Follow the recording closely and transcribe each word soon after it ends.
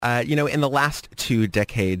In the last 2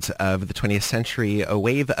 decades of the 20th century, a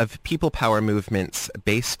wave of people power movements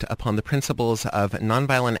based upon the principles of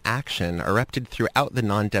nonviolent action erupted throughout the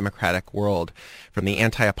non-democratic world, from the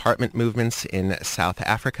anti-apartment movements in South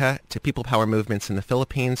Africa to people power movements in the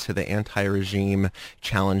Philippines to the anti-regime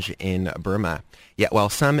challenge in Burma. Yet while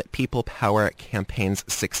some people power campaigns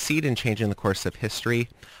succeed in changing the course of history,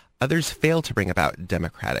 others fail to bring about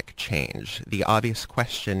democratic change. The obvious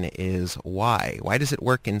question is why? Why does it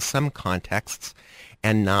work in some contexts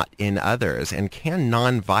and not in others? And can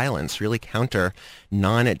nonviolence really counter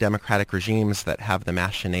non-democratic regimes that have the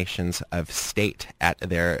machinations of state at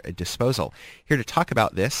their disposal? Here to talk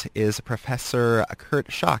about this is Professor Kurt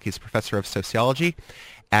Schock. He's professor of sociology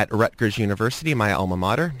at Rutgers University, my alma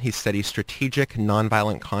mater. He studies strategic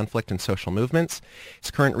nonviolent conflict and social movements. His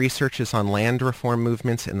current research is on land reform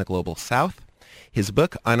movements in the Global South. His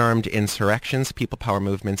book, Unarmed Insurrections, People Power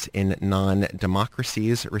Movements in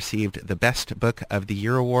Non-democracies, received the Best Book of the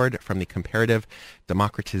Year award from the Comparative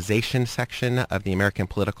Democratization section of the American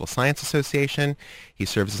Political Science Association. He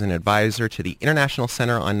serves as an advisor to the International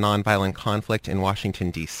Center on Nonviolent Conflict in Washington,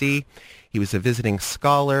 D.C. He was a visiting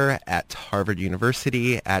scholar at Harvard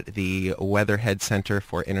University at the Weatherhead Center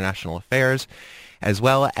for International Affairs, as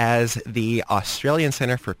well as the Australian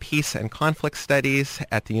Center for Peace and Conflict Studies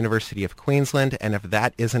at the University of Queensland. And if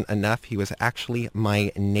that isn't enough, he was actually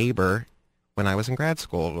my neighbor when I was in grad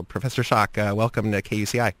school. Professor Schock, welcome to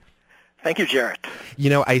KUCI. Thank you, Jarrett.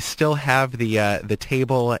 I still have the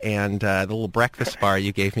table and the little breakfast bar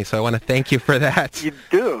you gave me, so I want to thank you for that. You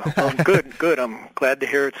do? Well, good. I'm glad to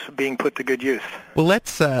hear it's being put to good use. Well,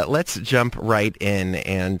 let's jump right in,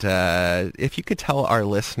 and if you could tell our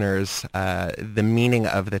listeners the meaning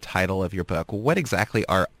of the title of your book. What exactly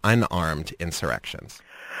are unarmed insurrections?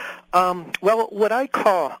 Well, what I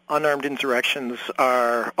call unarmed insurrections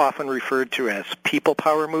are often referred to as people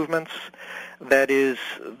power movements. That is,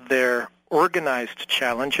 they're organized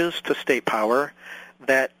challenges to state power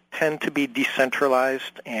that tend to be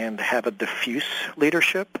decentralized and have a diffuse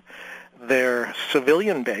leadership. They're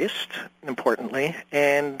civilian-based, importantly,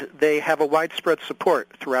 and they have a widespread support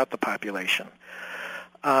throughout the population.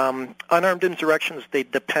 Unarmed insurrections, they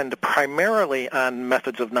depend primarily on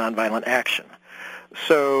methods of nonviolent action.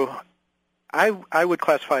 So I would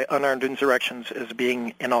classify unarmed insurrections as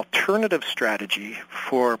being an alternative strategy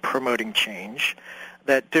for promoting change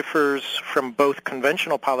that differs from both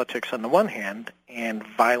conventional politics on the one hand and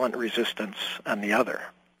violent resistance on the other.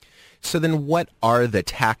 So then what are the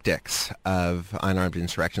tactics of unarmed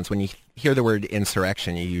insurrections? When you hear the word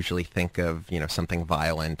insurrection, you usually think of, something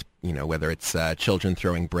violent, whether it's children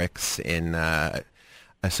throwing bricks in a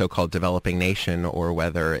so-called developing nation or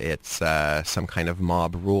whether it's some kind of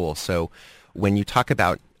mob rule. So when you talk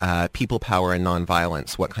about people power and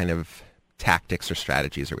nonviolence, what kind of tactics or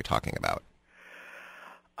strategies are we talking about?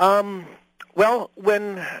 By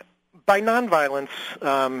nonviolence,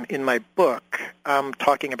 in my book, I'm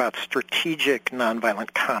talking about strategic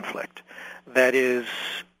nonviolent conflict. That is,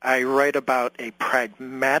 I write about a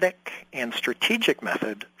pragmatic and strategic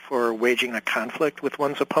method for waging a conflict with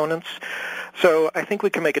one's opponents. So I think we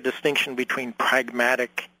can make a distinction between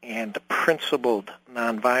pragmatic and principled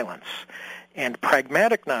nonviolence. And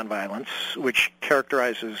pragmatic nonviolence, which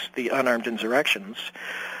characterizes the unarmed insurrections,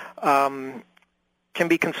 can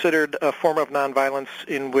be considered a form of nonviolence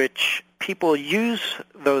in which people use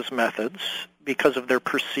those methods because of their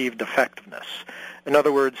perceived effectiveness. In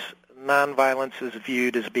other words, nonviolence is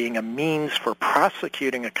viewed as being a means for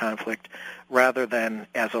prosecuting a conflict rather than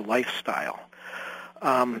as a lifestyle.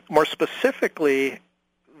 More specifically,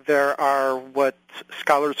 there are what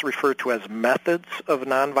scholars refer to as methods of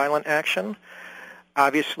nonviolent action.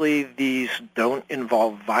 Obviously, these don't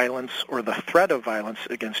involve violence or the threat of violence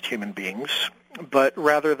against human beings, but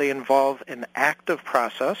rather they involve an active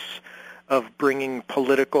process of bringing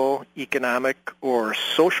political, economic, or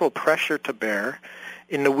social pressure to bear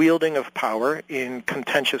in the wielding of power in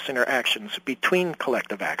contentious interactions between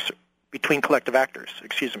collective actors.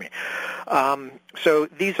 So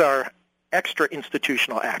these are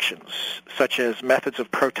extra-institutional actions, such as methods of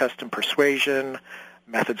protest and persuasion,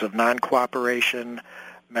 methods of non-cooperation,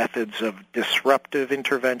 methods of disruptive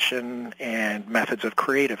intervention, and methods of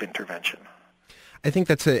creative intervention. I think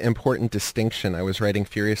that's an important distinction. I was writing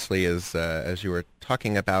furiously as you were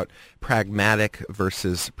talking about pragmatic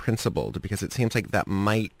versus principled, because it seems like that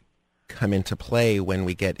might come into play when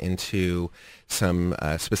we get into some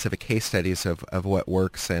specific case studies of what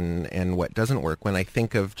works and what doesn't work. When I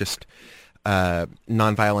think of just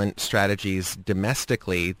nonviolent strategies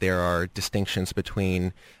domestically, there are distinctions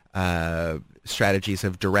between strategies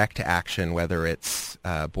of direct action, whether it's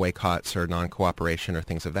boycotts or non-cooperation or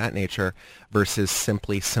things of that nature, versus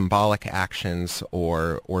simply symbolic actions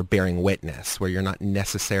or bearing witness, where you're not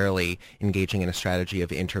necessarily engaging in a strategy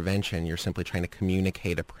of intervention, you're simply trying to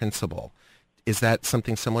communicate a principle. Is that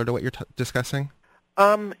something similar to what you're discussing?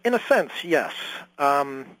 In a sense, yes.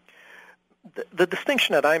 The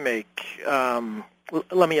distinction that I make,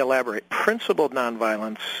 let me elaborate. Principled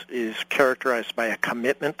nonviolence is characterized by a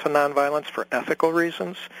commitment to nonviolence for ethical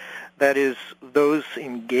reasons. That is, those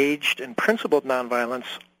engaged in principled nonviolence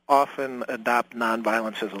often adopt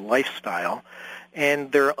nonviolence as a lifestyle,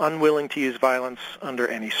 and they're unwilling to use violence under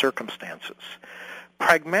any circumstances.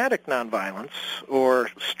 Pragmatic nonviolence, or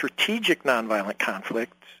strategic nonviolent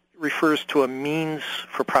conflict, refers to a means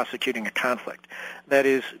for prosecuting a conflict. That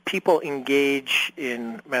is, people engage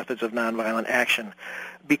in methods of nonviolent action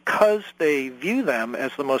because they view them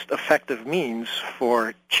as the most effective means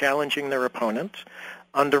for challenging their opponent,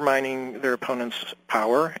 undermining their opponent's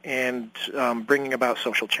power, and bringing about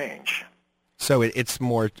social change. So it's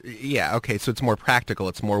more, so it's more practical.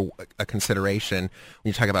 It's more a consideration when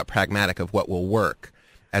you talk about pragmatic of what will work,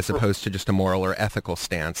 as opposed to just a moral or ethical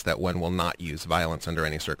stance that one will not use violence under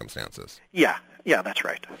any circumstances. Yeah, that's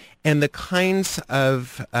right. And the kinds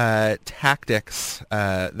of tactics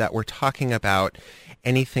that we're talking about,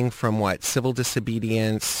 anything from civil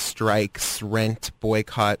disobedience, strikes, rent,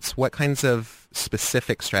 boycotts, what kinds of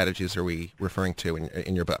specific strategies are we referring to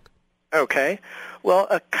in your book? Okay. Well,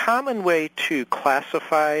 a common way to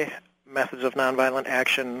classify methods of nonviolent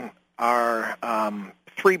action are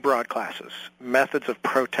three broad classes: methods of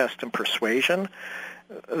protest and persuasion.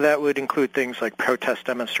 That would include things like protest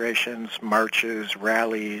demonstrations, marches,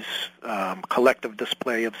 rallies, collective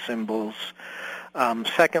display of symbols.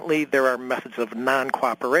 Secondly, there are methods of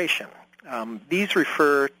non-cooperation. These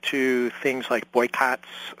refer to things like boycotts,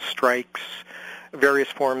 strikes, various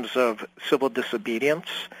forms of civil disobedience.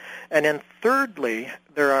 And then thirdly,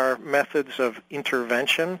 there are methods of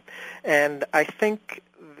intervention, and I think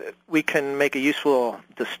we can make a useful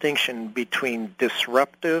distinction between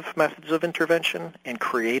disruptive methods of intervention and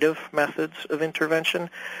creative methods of intervention.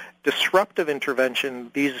 Disruptive intervention,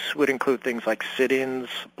 these would include things like sit-ins,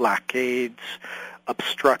 blockades,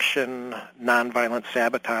 obstruction, nonviolent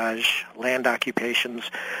sabotage, land occupations.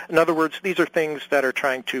 In other words, these are things that are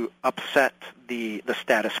trying to upset the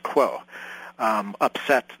status quo,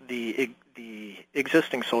 upset the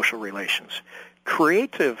existing social relations.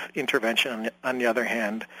 Creative intervention, on the other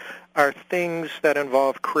hand, are things that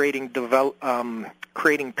involve creating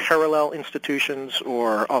parallel institutions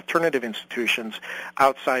or alternative institutions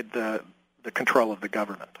outside the control of the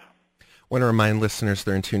government. I want to remind listeners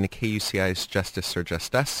they're in tune to KUCI's Justice or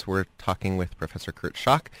Just Us. We're talking with Professor Kurt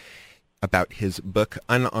Schoch about his book,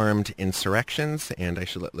 Unarmed Insurrections, and I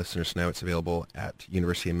should let listeners know it's available at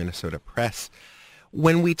University of Minnesota Press.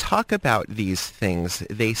 When we talk about these things,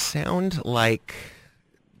 they sound like,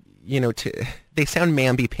 they sound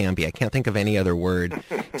mamby-pamby. I can't think of any other word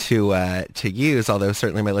to use, although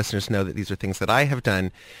certainly my listeners know that these are things that I have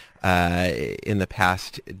done in the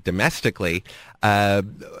past domestically.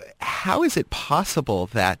 How is it possible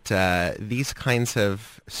that these kinds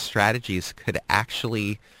of strategies could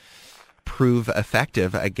actually prove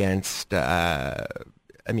effective against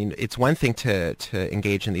it's one thing to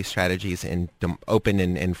engage in these strategies in open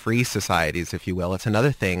and free societies, if you will. It's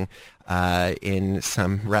another thing in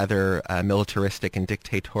some rather militaristic and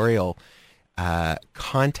dictatorial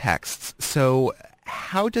contexts. So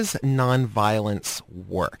how does nonviolence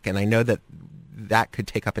work? And I know that could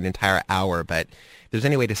take up an entire hour, but if there's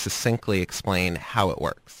any way to succinctly explain how it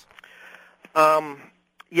works.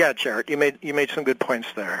 Yeah, Jarrett, you made some good points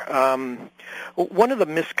there. One of the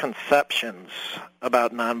misconceptions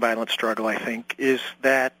about nonviolent struggle, I think, is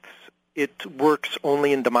that it works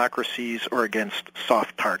only in democracies or against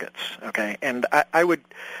soft targets. Okay, and I would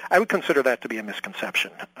consider that to be a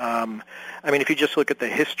misconception. If you just look at the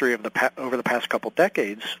history of over the past couple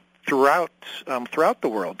decades, throughout the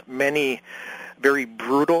world, many very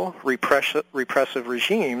brutal, repressive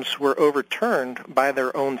regimes were overturned by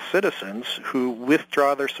their own citizens who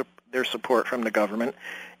withdraw their support from the government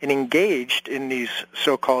and engaged in these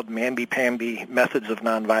so-called mamby-pamby methods of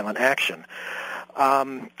nonviolent action.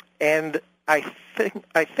 And I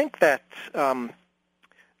think that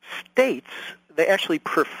states, they actually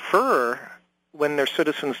prefer when their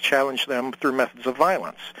citizens challenge them through methods of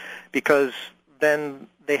violence, because then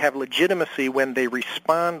they have legitimacy when they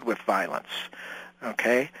respond with violence.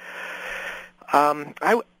 Okay?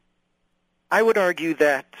 I would argue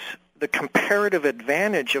that the comparative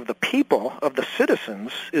advantage of the people, of the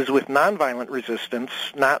citizens, is with nonviolent resistance,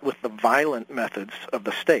 not with the violent methods of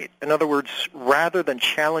the state. In other words, rather than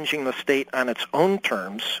challenging the state on its own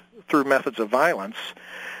terms through methods of violence,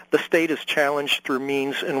 the state is challenged through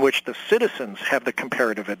means in which the citizens have the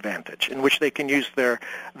comparative advantage, in which they can use their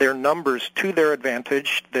numbers to their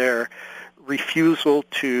advantage, their refusal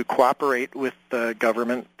to cooperate with the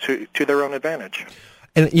government to their own advantage.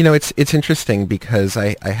 And, it's interesting because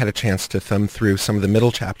I had a chance to thumb through some of the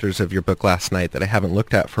middle chapters of your book last night that I haven't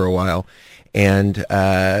looked at for a while. And,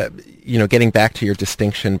 getting back to your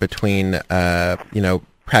distinction between,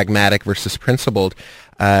 pragmatic versus principled,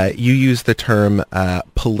 you use the term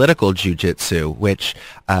political jujitsu, which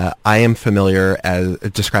I am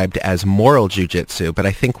described as moral jujitsu. But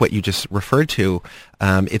I think what you just referred to,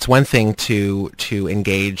 it's one thing to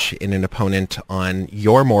engage in an opponent on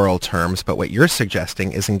your moral terms, but what you're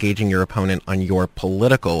suggesting is engaging your opponent on your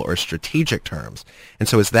political or strategic terms. And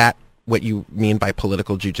so is that what you mean by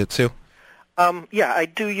political jujitsu? Yeah, I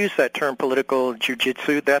do use that term, political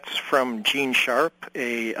jiu-jitsu. That's from Gene Sharp,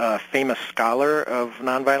 a famous scholar of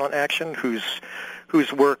nonviolent action,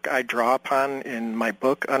 whose work I draw upon in my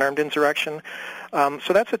book, Unarmed Insurrection.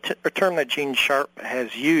 So that's a term that Gene Sharp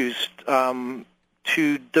has used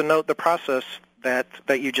to denote the process that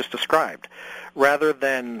you just described. Rather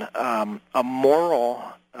than a moral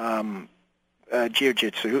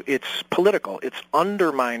jiu-jitsu, it's political. It's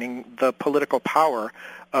undermining the political power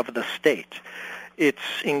of the state.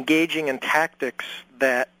 It's engaging in tactics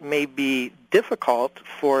that may be difficult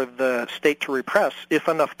for the state to repress if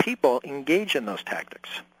enough people engage in those tactics.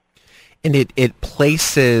 And it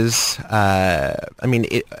places, not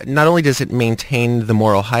only does it maintain the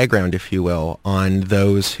moral high ground, if you will, on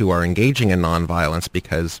those who are engaging in nonviolence,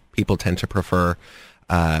 because people tend to prefer,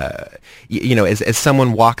 as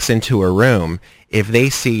someone walks into a room, if they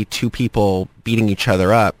see two people beating each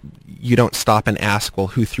other up, you don't stop and ask, well,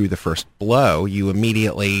 who threw the first blow? You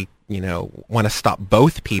immediately, want to stop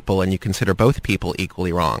both people, and you consider both people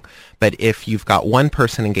equally wrong. But if you've got one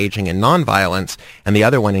person engaging in nonviolence and the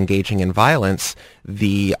other one engaging in violence,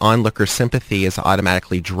 the onlooker's sympathy is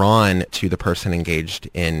automatically drawn to the person engaged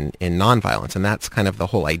in nonviolence. And that's kind of the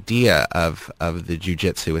whole idea of the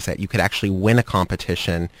jiu-jitsu, is that you could actually win a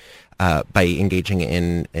competition by engaging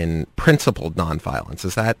in principled nonviolence.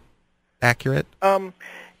 Is that accurate?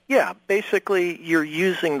 Yeah, basically you're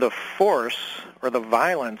using the force or the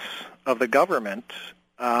violence of the government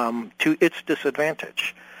to its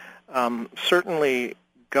disadvantage. Certainly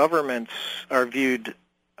governments are viewed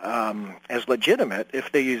as legitimate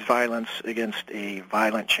if they use violence against a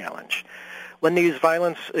violent challenge. When they use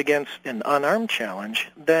violence against an unarmed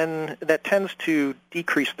challenge, then that tends to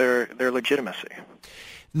decrease their legitimacy.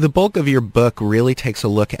 The bulk of your book really takes a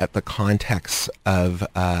look at the context of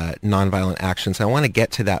nonviolent actions. I want to get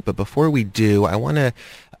to that, but before we do, I want to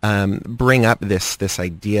bring up this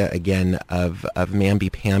idea again of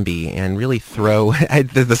mamby-pamby and really throw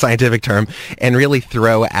the scientific term and really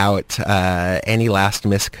throw out any last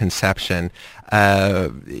misconception.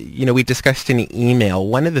 We discussed in email.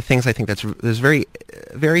 One of the things I think that's very,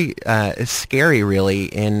 very scary, really,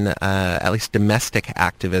 in at least domestic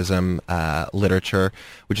activism literature,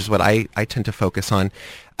 which is what I tend to focus on.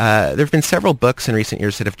 There have been several books in recent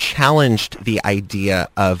years that have challenged the idea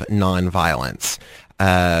of nonviolence.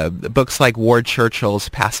 Books like Ward Churchill's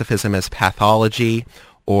Pacifism as Pathology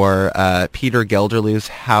or Peter Gelderloo's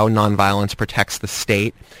How Nonviolence Protects the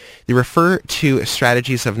State. They refer to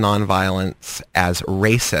strategies of nonviolence as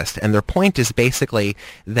racist, and their point is basically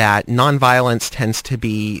that nonviolence tends to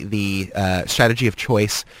be the strategy of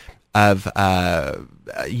choice of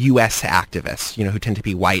U.S. activists, who tend to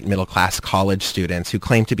be white, middle-class college students who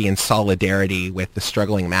claim to be in solidarity with the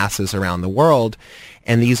struggling masses around the world.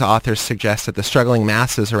 And these authors suggest that the struggling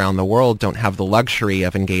masses around the world don't have the luxury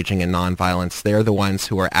of engaging in nonviolence. They're the ones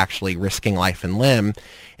who are actually risking life and limb.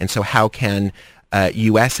 And so how can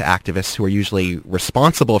U.S. activists, who are usually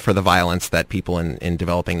responsible for the violence that people in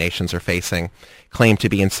developing nations are facing, claim to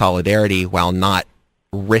be in solidarity while not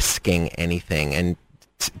risking anything? And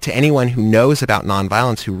to anyone who knows about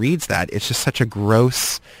nonviolence, who reads that, it's just such a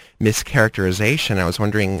gross mischaracterization. I was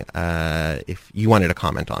wondering if you wanted to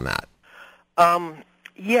comment on that.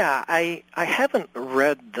 Yeah, I haven't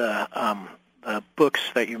read the books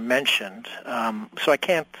that you mentioned, so I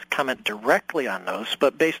can't comment directly on those,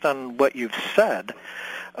 but based on what you've said,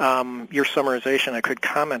 your summarization, I could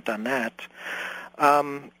comment on that.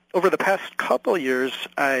 Over the past couple years,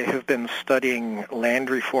 I have been studying land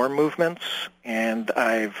reform movements, and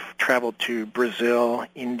I've traveled to Brazil,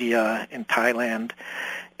 India, and Thailand.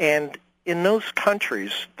 And in those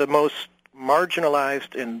countries, the most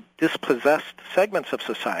marginalized and dispossessed segments of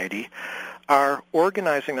society are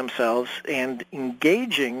organizing themselves and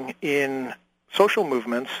engaging in social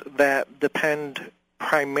movements that depend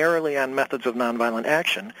primarily on methods of nonviolent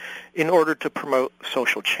action in order to promote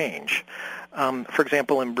social change. For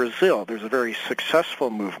example, in Brazil, there's a very successful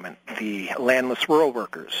movement, the Landless Rural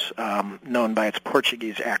Workers, known by its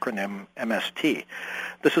Portuguese acronym MST.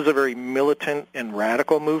 This is a very militant and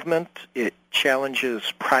radical movement. It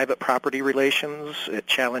challenges private property relations. It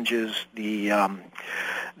challenges the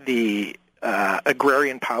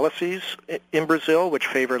agrarian policies in Brazil, which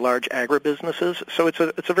favor large agribusinesses. So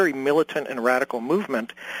it's a very militant and radical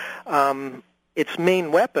movement. Its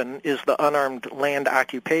main weapon is the unarmed land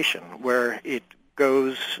occupation, where it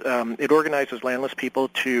organizes landless people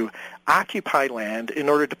to occupy land in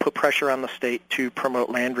order to put pressure on the state to promote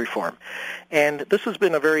land reform. And this has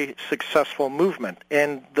been a very successful movement.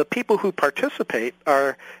 And the people who participate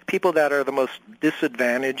are people that are the most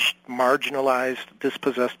disadvantaged, marginalized,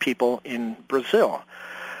 dispossessed people in Brazil.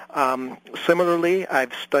 Similarly,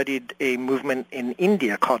 I've studied a movement in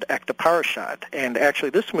India called Ekta Parishad, and actually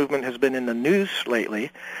this movement has been in the news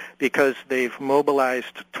lately because they've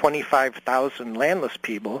mobilized 25,000 landless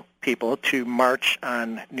people to march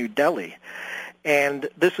on New Delhi. And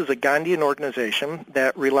this is a Gandhian organization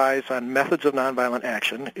that relies on methods of nonviolent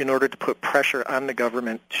action in order to put pressure on the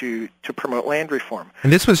government to promote land reform.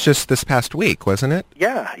 And this was just this past week, wasn't it?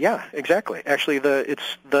 Yeah, exactly. Actually,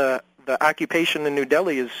 the occupation in New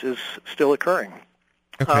Delhi is still occurring.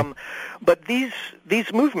 Okay. But these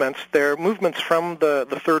movements, they're movements from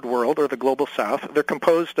the third world or the global south. They're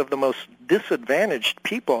composed of the most disadvantaged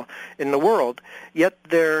people in the world, yet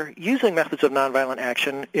they're using methods of nonviolent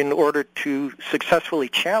action in order to successfully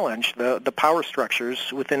challenge the power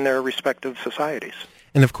structures within their respective societies.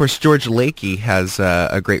 And of course, George Lakey has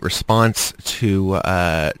a great response to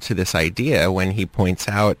this idea when he points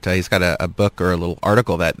out, he's got a book or a little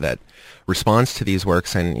article that responds to these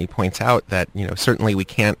works, and he points out that, certainly we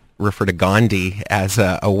can't refer to Gandhi as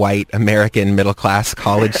a white American middle-class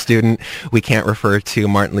college student. We can't refer to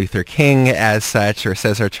Martin Luther King as such, or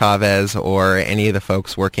Cesar Chavez, or any of the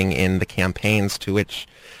folks working in the campaigns to which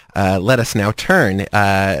let us now turn.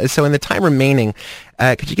 So in the time remaining,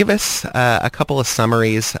 could you give us a couple of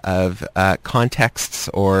summaries of contexts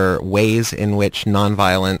or ways in which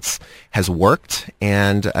nonviolence has worked,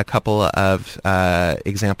 and a couple of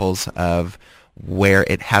examples of where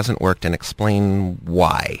it hasn't worked, and explain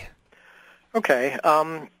why? Okay.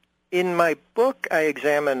 In my book, I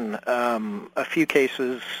examine a few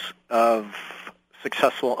cases of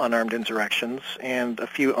successful unarmed insurrections and a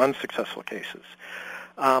few unsuccessful cases.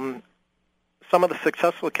 Some of the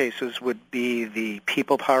successful cases would be the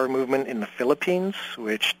People Power movement in the Philippines,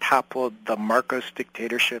 which toppled the Marcos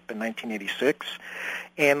dictatorship in 1986,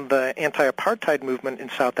 and the anti-apartheid movement in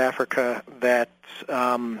South Africa that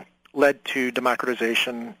led to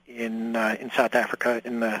democratization in South Africa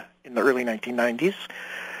in the early 1990s.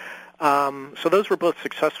 So those were both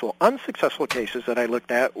successful. Unsuccessful cases that I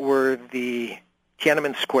looked at were the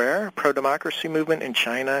Tiananmen Square pro-democracy movement in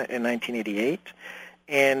China in 1988,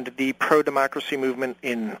 and the pro-democracy movement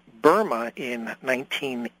in Burma in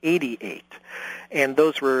 1988. And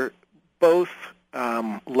those were both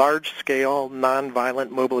large-scale, nonviolent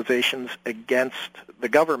mobilizations against the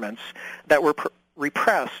governments that were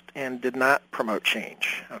repressed and did not promote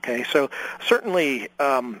change. Okay, so certainly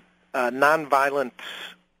nonviolent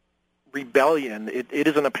rebellion, it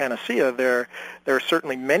isn't a panacea. There are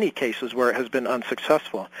certainly many cases where it has been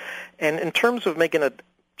unsuccessful. And in terms of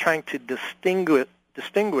trying to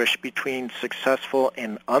distinguish between successful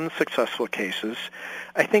and unsuccessful cases,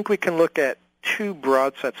 I think we can look at two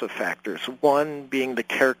broad sets of factors, one being the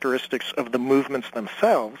characteristics of the movements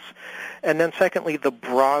themselves, and then secondly, the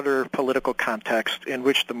broader political context in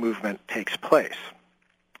which the movement takes place.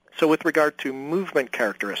 So with regard to movement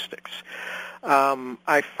characteristics,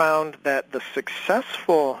 I found that the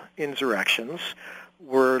successful insurrections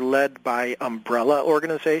were led by umbrella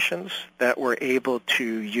organizations that were able to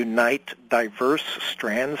unite diverse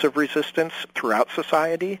strands of resistance throughout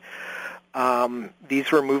society.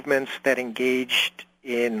 These were movements that engaged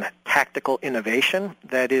in tactical innovation.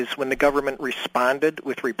 That is, when the government responded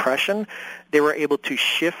with repression, they were able to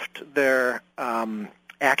shift their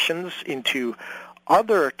actions into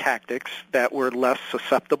other tactics that were less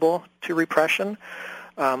susceptible to repression.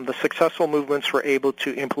 The successful movements were able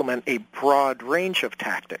to implement a broad range of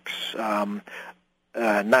tactics,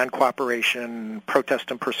 non-cooperation,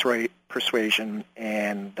 protest and persuasion,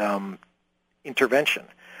 and intervention.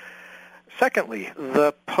 Secondly,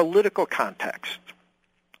 the political context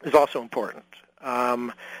is also important.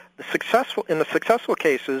 In the successful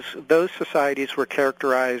cases, those societies were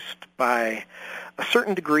characterized by a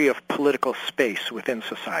certain degree of political space within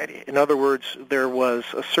society. In other words, there was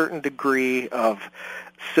a certain degree of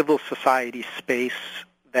civil society space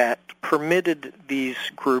that permitted these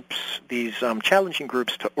groups, these challenging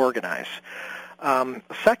groups, to organize.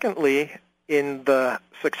 Secondly, in the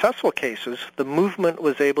successful cases, the movement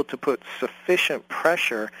was able to put sufficient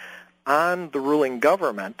pressure on the ruling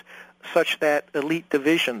government such that elite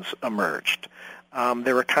divisions emerged.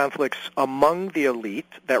 There were conflicts among the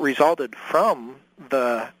elite that resulted from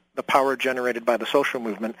the power generated by the social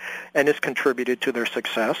movement, and this contributed to their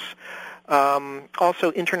success.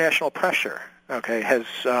 Also, international pressure,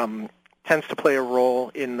 tends to play a role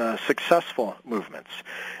in successful movements.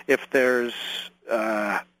 If there's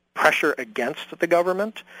pressure against the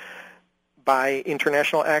government by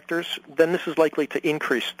international actors, then this is likely to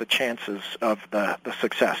increase the chances of the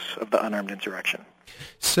success of the unarmed insurrection.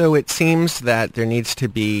 So it seems that there needs to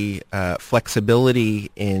be flexibility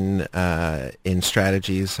in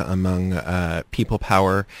strategies among people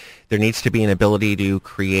power. There needs to be an ability to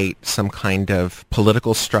create some kind of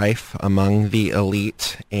political strife among the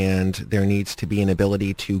elite, and there needs to be an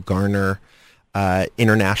ability to garner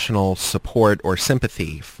international support or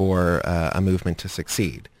sympathy for a movement to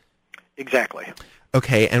succeed. Exactly.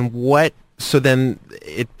 Okay, and so then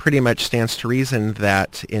it pretty much stands to reason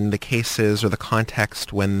that in the cases or the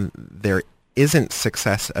context when there isn't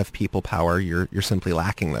success of people power, you're simply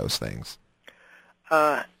lacking those things.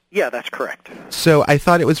 Yeah, that's correct. So I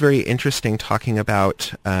thought it was very interesting talking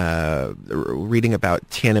about, reading about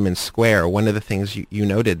Tiananmen Square. One of the things you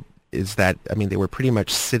noted is that, they were pretty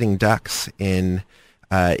much sitting ducks in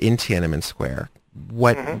Tiananmen Square.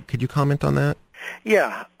 Could you comment on that?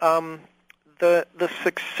 Yeah. The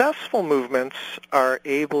successful movements are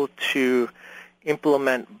able to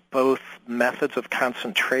implement both methods of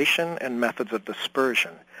concentration and methods of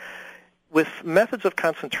dispersion. With methods of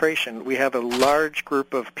concentration, we have a large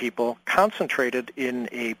group of people concentrated in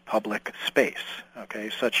a public space,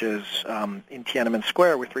 such as in Tiananmen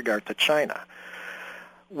Square with regard to China.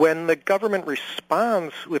 When the government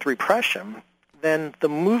responds with repression, then the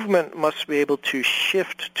movement must be able to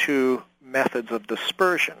shift to methods of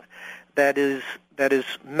dispersion. That is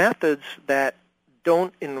methods that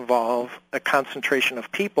don't involve a concentration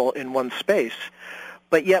of people in one space,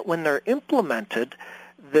 but yet when they're implemented,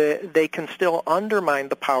 they can still undermine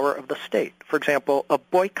the power of the state. For example, a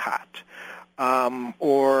boycott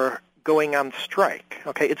or going on strike.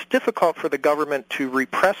 It's difficult for the government to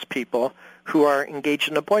repress people who are engaged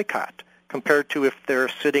in a boycott compared to if they're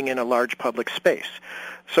sitting in a large public space.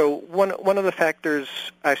 So one of the factors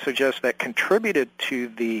I suggest that contributed to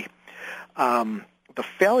the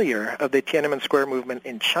failure of the Tiananmen Square movement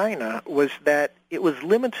in China was that it was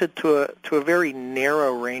limited to a very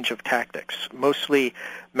narrow range of tactics, mostly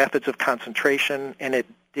methods of concentration, and it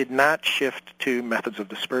did not shift to methods of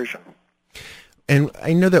dispersion. And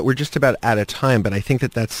I know that we're just about out of time, but I think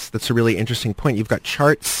that's a really interesting point. You've got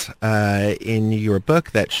charts in your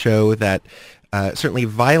book that show that certainly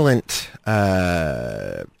violent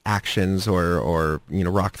actions or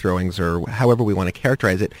rock throwings or however we want to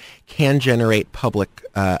characterize it can generate public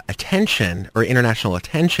attention or international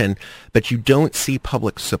attention, but you don't see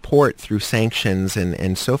public support through sanctions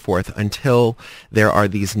and so forth until there are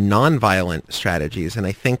these nonviolent strategies. And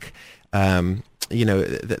I think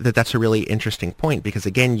that's a really interesting point because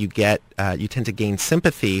again, you tend to gain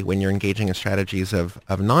sympathy when you're engaging in strategies of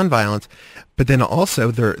nonviolence, but then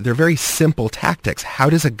also they're very simple tactics. How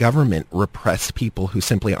does a government repress people who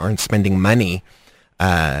simply aren't spending money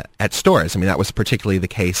at stores? That was particularly the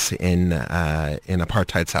case in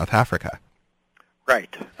apartheid South Africa.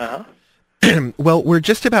 Right. Uh-huh. Well, we're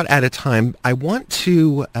just about out of time. I want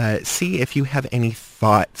to see if you have any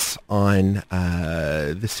thoughts on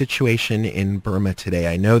the situation in Burma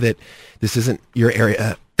today. I know that this isn't your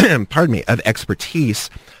area, of expertise,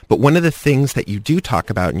 but one of the things that you do talk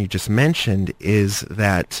about and you just mentioned is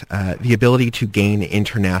that the ability to gain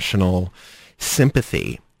international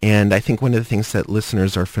sympathy. And I think one of the things that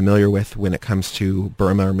listeners are familiar with when it comes to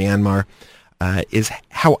Burma or Myanmar is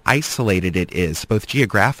how isolated it is, both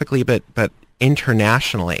geographically but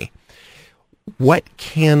internationally. What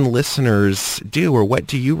can listeners do, or what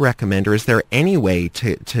do you recommend, or is there any way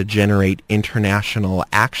to generate international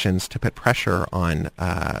actions to put pressure on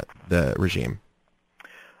the regime?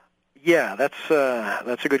 Yeah, that's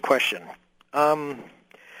a good question.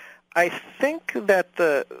 I think that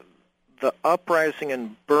the uprising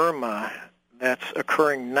in Burma that's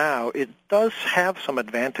occurring now, it does have some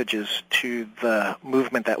advantages to the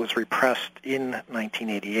movement that was repressed in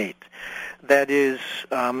 1988. That is,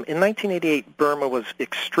 in 1988, Burma was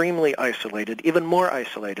extremely isolated, even more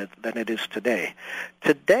isolated than it is today.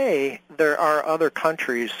 Today, there are other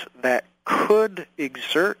countries that could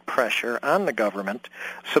exert pressure on the government,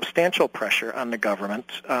 substantial pressure on the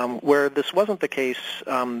government, where this wasn't the case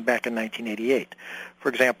back in 1988. For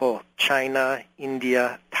example, China,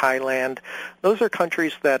 India, Thailand, those are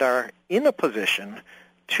countries that are in a position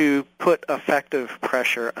to put effective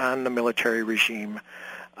pressure on the military regime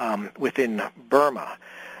within Burma.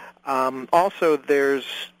 Also, there's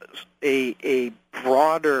a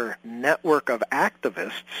broader network of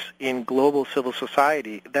activists in global civil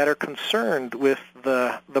society that are concerned with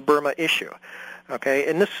the Burma issue. Okay,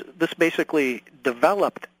 and this basically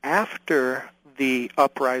developed after the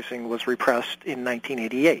uprising was repressed in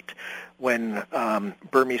 1988, when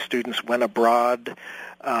Burmese students went abroad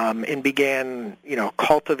and began,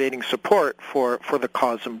 cultivating support for the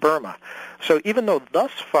cause in Burma. So even though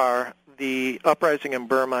thus far the uprising in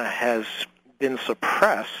Burma has been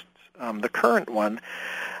suppressed, the current one,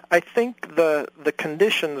 I think the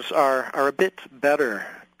conditions are a bit better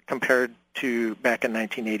compared to back in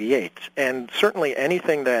 1988. And certainly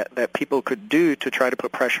anything that people could do to try to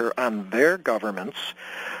put pressure on their governments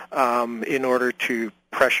in order to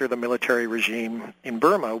pressure the military regime in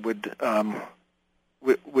Burma would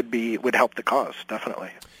help the cause, definitely.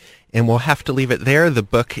 And we'll have to leave it there. The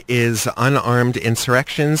book is Unarmed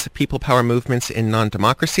Insurrections, People Power Movements in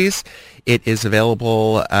Non-democracies. It is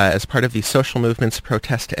available as part of the Social Movements,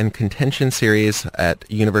 Protest, and Contention series at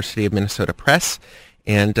University of Minnesota Press.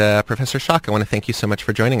 And Professor Schock, I want to thank you so much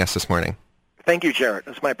for joining us this morning. Thank you, Jarrett.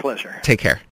 It's my pleasure. Take care.